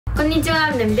こんにちは、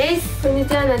みなみです。こんに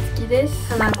ちは、なつきで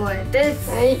す。花声で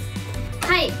す。はい、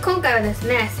今回はです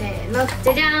ね、せーの、じ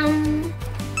ゃじゃん。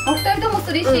お二人とも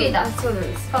 3C だ。そうなん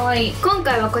です。かわいい。今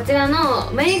回はこちら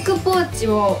のメイクポーチ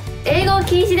を英語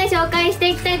禁止で紹介して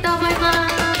いきたいと思いま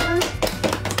す。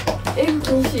英語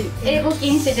禁止。英語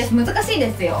禁止です。難しい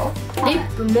ですよ。リ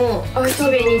ップも口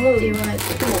紅って言われて、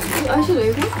アイシャドウ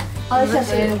英語？アイシャ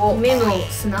ドウ英語。目の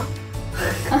砂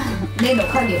目の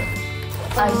影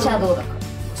アイシャドウだから。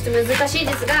ちょっと難しい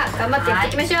ですが、頑張ってやってい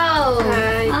きましょう。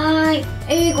はい。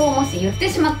英語をもし言って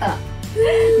しまったら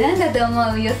何だと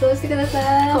思う？予想してくだ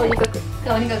さい。顔に描く。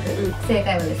顔に描く。正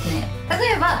解はですね、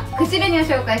例えば口紅を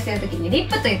紹介している時にリッ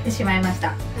プと言ってしまいまし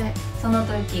た。その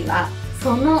時は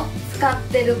その使っ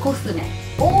てるコスメ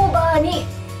オーバーに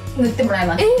塗ってもらい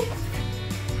ます。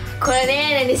これ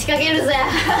ね、仕掛けるぜ。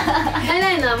アイ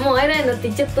ライナーもアイライナーって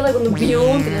言っちゃったら、このビヨ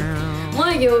ーンってなって、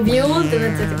眉毛もビヨーンって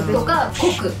なっちゃうってことです。とか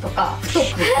濃くとか太く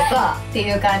とかって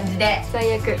いう感じで、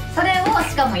最悪。それを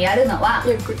しかもやるのは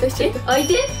よく出しちゃった。相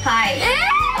手？はい。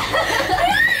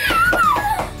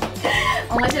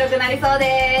面白くなりそう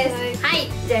です。はい、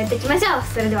じゃあやっていきましょう。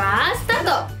それではスター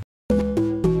ト。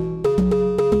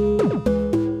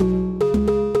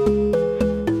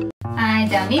はい、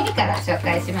じゃあ耳から紹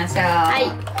介しましょう。はい、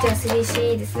じゃあ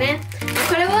 3C ですね。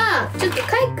これはちょっと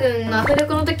カイくんのアフレ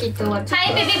コの時とはちょっと、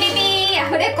はい、ビビビビー、ア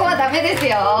フレコはダメです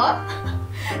よ。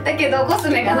だけどコス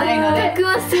メがないので、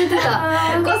忘れて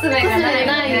た。コスメが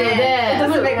ないので、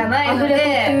コスメがないのアフレコと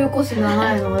いでうコスメは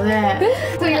ないので、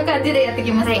という感じでやって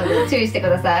きますので注意してく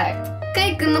ださい。カ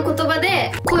イくんの言葉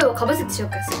で声をかぶせて紹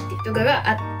介するっていう動画が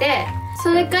あって、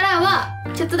それからは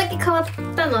ちょっとだけ変わっ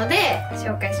たので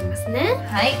紹介しますね。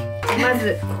はい。ま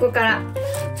ずここから、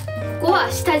ここ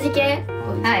は下地系。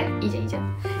はい。いいじゃんいいじゃ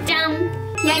ん。じゃん、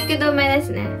日焼け止めで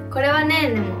すね。これはね、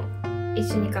でも一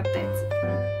緒に買ったや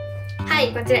つ。は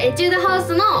い、こちらエチュードハウ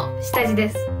スの下地で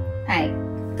す。はい。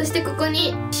そしてここ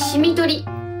にシミ取り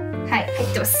はい。入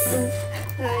ってます。は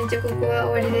い、じゃあここは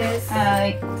終わりです。は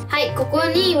い。はい、ここ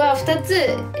には2つ、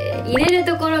入れる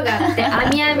ところがあって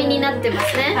網網になってま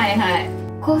すね。はいはい。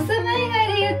コスメ以外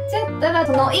で言っちゃったら、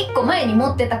その1個前に持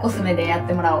ってたコスメでやっ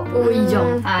てもらおう。お、いいじゃ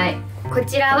ん。はい。こ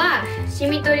ちらはシ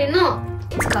ミ取りの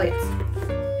使うやつ。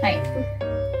はい。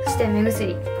そして目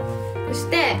薬。そし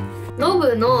てノ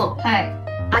ブのはい。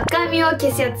赤みを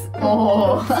消すやつ。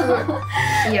おお。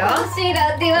いいよ。シーラ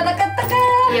ーって言わなかったか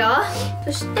いいよ。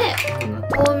そしてこの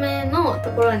透明のと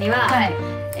ころには、はい。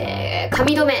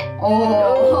髪留め。おお。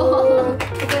こ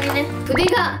こにね、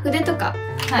筆とか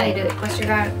入る場所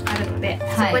があるので、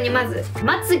そこにまず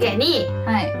まつげに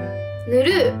はい。塗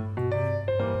る、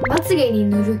まつげに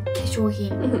塗る化粧品。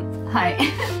はい。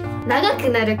長く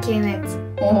なる系のやつ。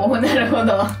おお、なるほ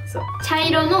ど。そう。茶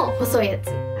色の細いやつ。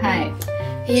はい。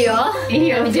いいよ。いい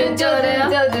よ。順調だ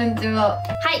よ。順調。は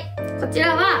い、こち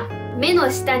らは目の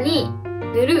下に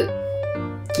塗る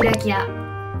キラキラ。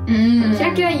キ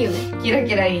ラキラいいよね。キラ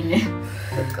キラいいね。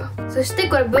そっか。そして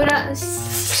これブラ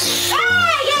シ。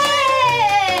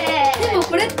でも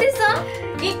これってさ、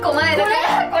1個前だから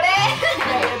これ。や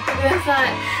ってください。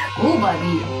オーバーでい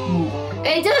いよ。もう。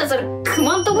じゃあそれク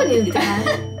マんとこに塗ってない？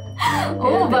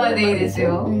オーバーでいいです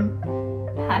よ。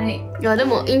はい。いやで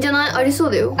もいいんじゃない？ありそ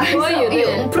うだよ。可愛いよね。いい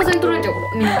よ。プレゼント取られちゃうか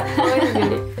らみんな。可愛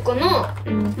いよね。この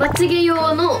まつげ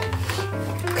用の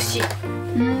櫛。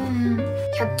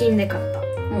100均で買った。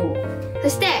そ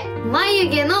して眉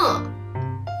毛の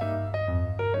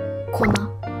粉。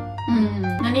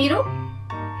何色？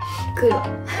黒。こ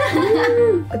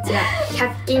ちら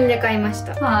100均で買いまし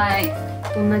た。はい。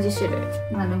同じ種類。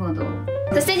なるほど。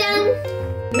そしてじゃん、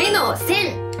目の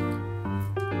線。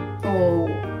おお。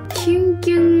キュン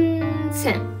キュン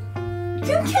線。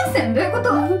キュンキュン線どういうこと？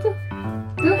どういうこと？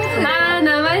あー、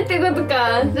名前ってこと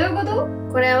か。どういうこと？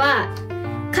これは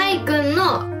カイくん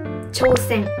の挑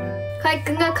戦。カイ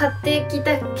くんが買ってき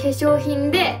た化粧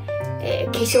品で、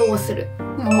化粧をする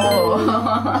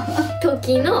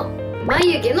時の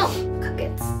眉毛の描く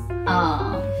やつ。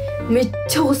ああ。めっ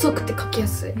ちゃ細くて描きや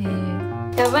すい。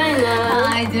やばいな。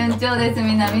はい、順調です、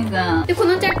みなみさん。で、こ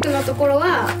のチャックのところ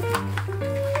ははい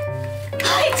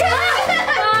ちゃ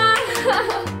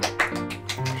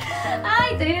は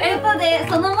い、ということで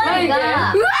その前が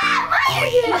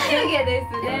眉毛で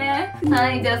すね。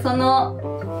はい、じゃあその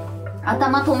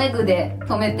頭留め具で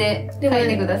留めて描い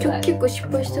てください。結構失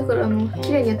敗したから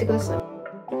綺麗にやってください。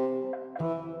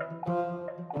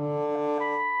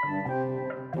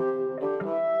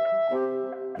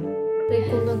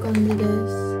こんな感じです。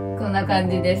こんな感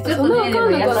じです。ちょっとね、で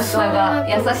も優し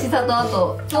さと、あ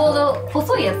とちょうど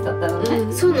細いやつだったの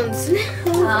ね。そうなんですね。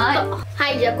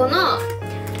はい、じゃあこの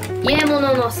入れ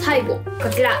物の最後、こ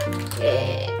ちら、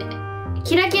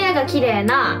キラキラが綺麗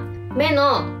な目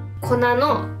の粉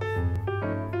の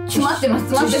詰まってます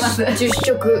詰まってます。10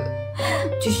色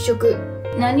10色。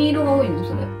何色が多いの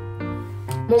それ？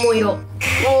桃色。おお。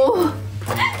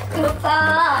黒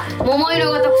さー。桃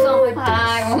色がたくさん入ってます。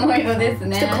はい、桃色です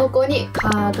ね。そしてここに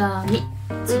鏡。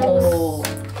おー。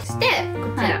そしてこ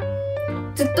ちら、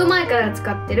ずっと前から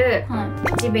使ってる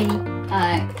口紅。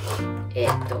はい。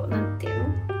なんていうの？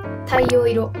太陽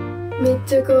色。めっ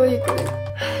ちゃ可愛いこれ。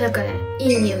なんかね、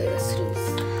いい匂いがするんで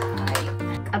す。は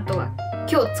い。あとは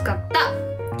今日使った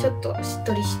ちょっとしっ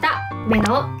とりした目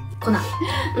の粉。は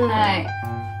い。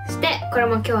そしてこれ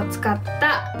も今日使っ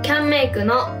たキャンメイク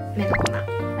の目の粉。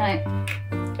はい。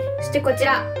そしてこち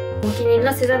らお気に入り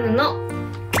のセザンヌの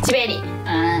口紅。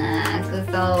あー、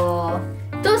くそ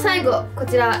ー。と最後こ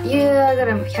ちら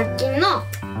 100均の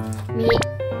今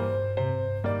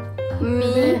見に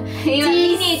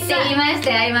行って言いまし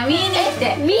たよ。今見に行っ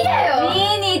て見だよ。見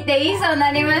に行って言いそうに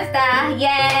なりました。イエ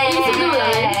ー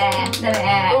イ。ダ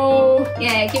メ。おお。い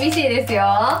やいや厳しいですよ。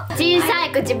小さ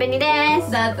い口紅で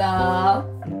す。どうぞ。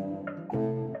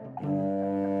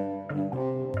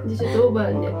じゃあちょっとオーバ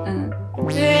ーね。うん。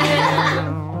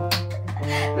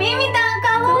ミミタンか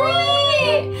わい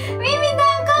い。ミミタ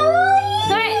ンかわ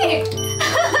いい。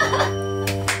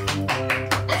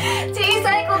小さ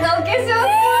い子がお化粧してま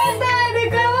したで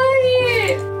かわい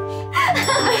い。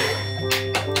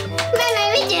ママ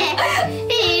見て。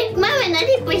ママのリ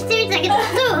ップしてみたけどどう？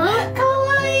かわ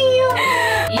いいよ。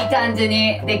いい感じに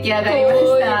出来上がりまし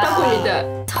た。タコみたい。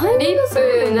リップ、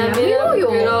涙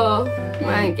袋、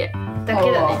眉毛。だ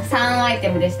けだね。3アイテ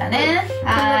ムでしたね。こん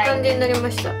な感じになりま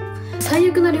した。最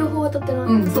悪な両方当たってない。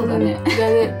うん、そうだね。だ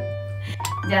ね。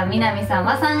じゃあ南さん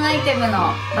は3アイテム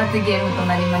の罰ゲームと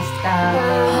なりました。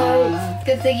は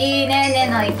次ねね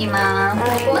のいきます。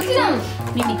もちろん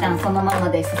ミミタンそのまま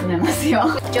で進めます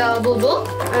よ。じゃあどうぞ。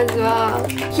まずは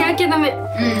日焼け止め。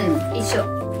うん、一緒。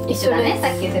一緒だね。さ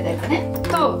っき言ってたやつね。と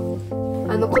粉。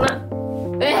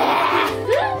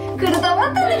来ると思っ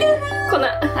たんだけどな。粉。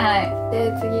はで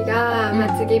次がま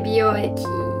つげ美容液。い。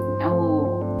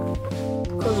お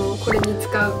ー。これに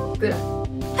使うぐらい。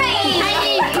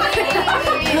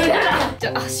じゃ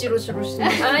あ白してます。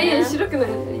あ、いや白くない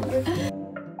んだいいよ。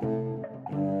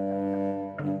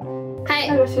はい。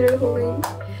なんか白い方がいい。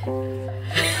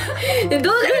で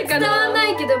動画で伝わんな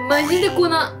いけどマジで粉。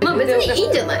まあ別にいい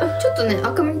んじゃない？ちょっとね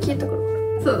赤み消えたから。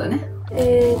そうだね。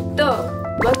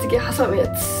まつげ挟むや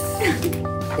つ。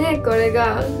でこれ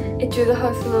がエチュードハ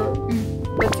ウスの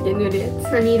まつげ塗るや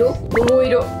つ。何色？桃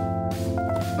色。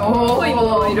お濃い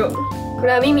桃色。こ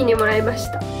れは耳にもらいまし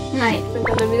た。はい。なん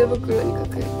か涙袋に書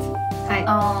くやはい。あ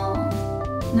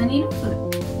ー。何色それ？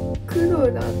つ。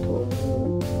黒だと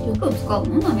思う。黒使う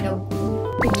の？涙袋。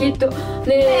きっと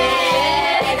ね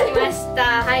来まし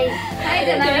た。はい。はい、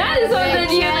じゃあなんでそんな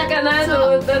に嫌かなと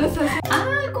思ったらさ。あ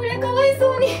ー、これかわい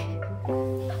そうに。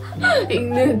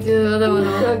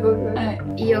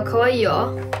いいよ、可愛い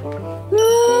よ。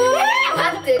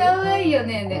待って、かわいいよ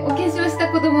ね。ね、お化粧し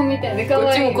た子供みたいでか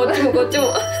わいい。こっち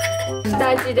も下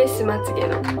味です、まつげ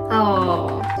の。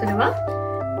ああ、それは？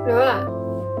これは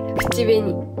口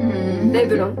紅。レ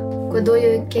ブロン。これどう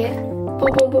いう系？ポン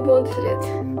ポンポンポンってするやつ。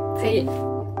次ま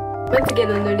つげ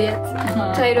の塗るや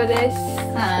つ。茶色です。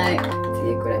はい。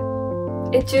次こ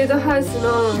れエチュードハウスの。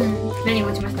何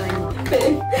落ちました今？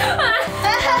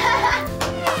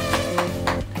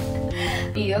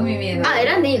いいよ、耳への。あ、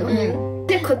選んでいいの？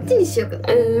で、こっちにしようかな。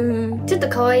ちょっと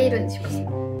可愛い色にします。笑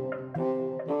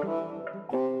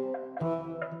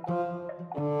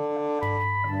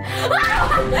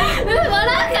う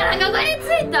からここにつ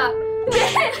いた。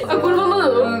あ、このままな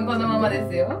の？うん、このままで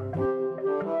すよ。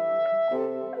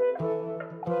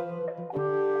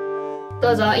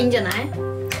どうぞ、いいんじゃない？待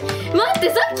って、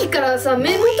さっきからさ、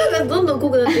目元がどんどん濃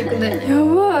くなっていくんだよね。や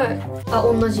ばい。あ、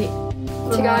同じ。違う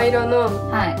色の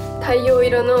はい。太陽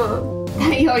色の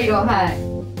太陽色、は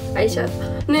い。アイシャド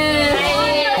ウ。ねえ。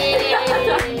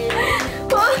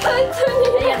本当に。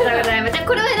ありがとうございます。じゃあ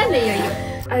これは選んでいいよ、いいよ。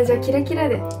あ、じゃあキラキラ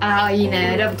で。ああ、いい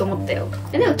ね。選ぶと思ったよ。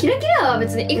でもキラキラは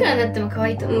別にいくらになっても可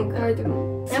愛いと思うから。可愛いと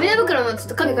思う。涙袋のちょっ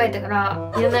と影描いたか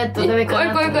らやらないとダメか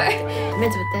な。怖い。目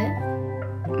つぶって。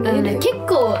あのね、結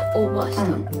構オーバーした。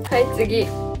はい、次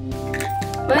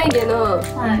眉毛の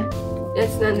はや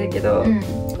つなんだけど、い。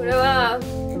これは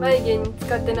眉毛に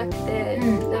使ってなくて、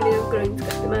涙袋に使っ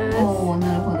てます。おー、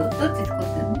なるほど。どっち使って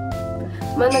るの？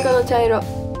真ん中の茶色。く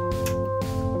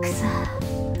そ。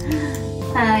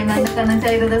はい、真ん中の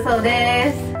茶色だそう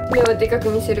です。目をでかく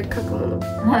見せる書くもの。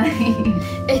はい。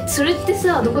それって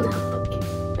さ、どこで買ったっ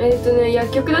け？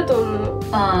薬局だと思う。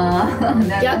あー、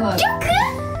なるほど。薬局？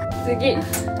次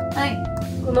はい。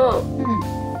この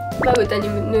まぶたに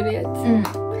塗るやつ。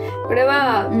これ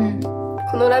は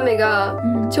このラメが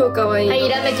超可愛い。はい、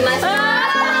ラメきました。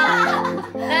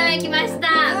ラメきました。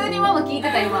普通にママ聞い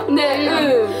てた今。ね、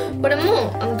これ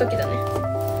もあの時だね。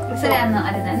それあ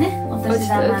れだね。お年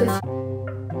玉の。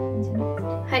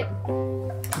はい。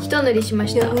一塗りしま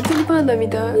した。本当にパンダみ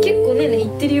たい。結構ねいっ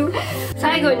てるよ。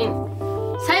最後に。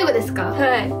最後ですか。は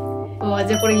い。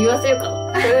じゃあこれ言わせようかな。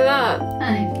これは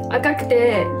赤く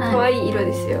て可愛い色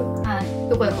ですよ。はい。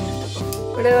どこで買いましたか。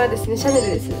これはですね、シャネル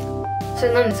です。そ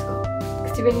れ何ですか。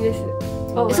口紅です。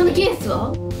そのケース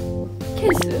は？ケ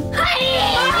ース？はい。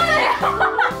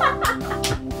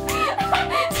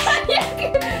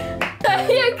最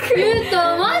悪。言うと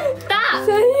思った。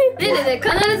最悪。ね必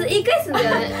ず言い返すんだよ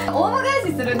ね。オウム返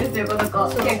しするんですよこの子。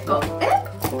結構。よ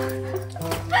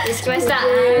し来ました。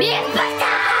リエットした。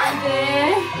そ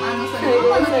れマ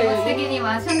マの気持ち的には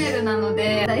シャネルなの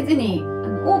で大事にオ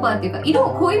ーバーっていうか色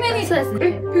を濃いめに。そうです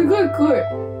ね。すごい濃い。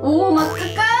おお真っ赤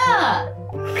か。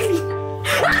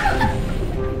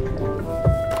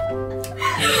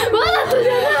わざとじ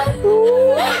ゃない。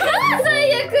最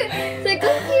悪。せっかく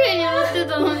綺麗に塗って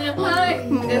たのに。はい。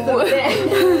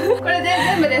これで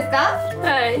全部ですか。は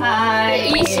い。はい。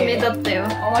いい締めだったよ。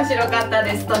面白かった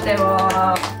ですとても。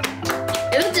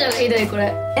どっちのがひどいこ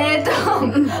れ。パ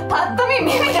ッと見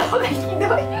耳の方がひどい。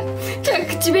じゃあ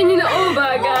口紅のオー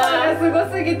バーがすご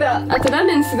すぎた。あとラ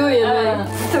メンすごいよね。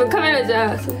多分カメラじ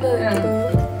ゃそんなだけど。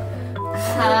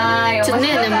はい、面白か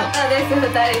ったです2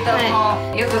人と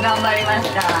も。よく頑張りまし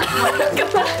た。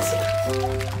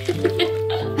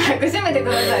早く閉めてく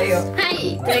ださいよ。はい、とい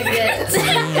うわけで。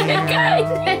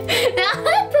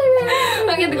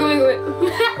分けてごめんごめん。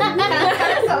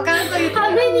感想言って。は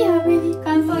めに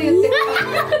感想言って。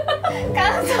感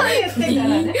想言ってから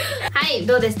ね。はい、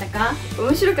どうでしたか。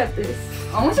面白かったです。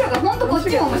面白かった。本当こっ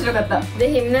ちも面白かった。ぜ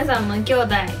ひ皆さんも兄弟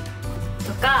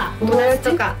とか友達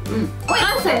とかお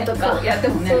母さんとかやって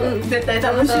もね、絶対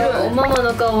楽しい。おママ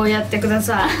の顔をやってくだ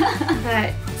さい。は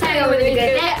い、最後まで見てく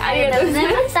れてありがとうござい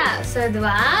ました。それで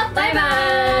はバイバ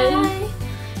イ。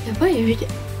やばいよ見て。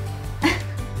こ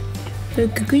こら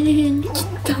辺に切っ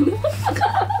たの。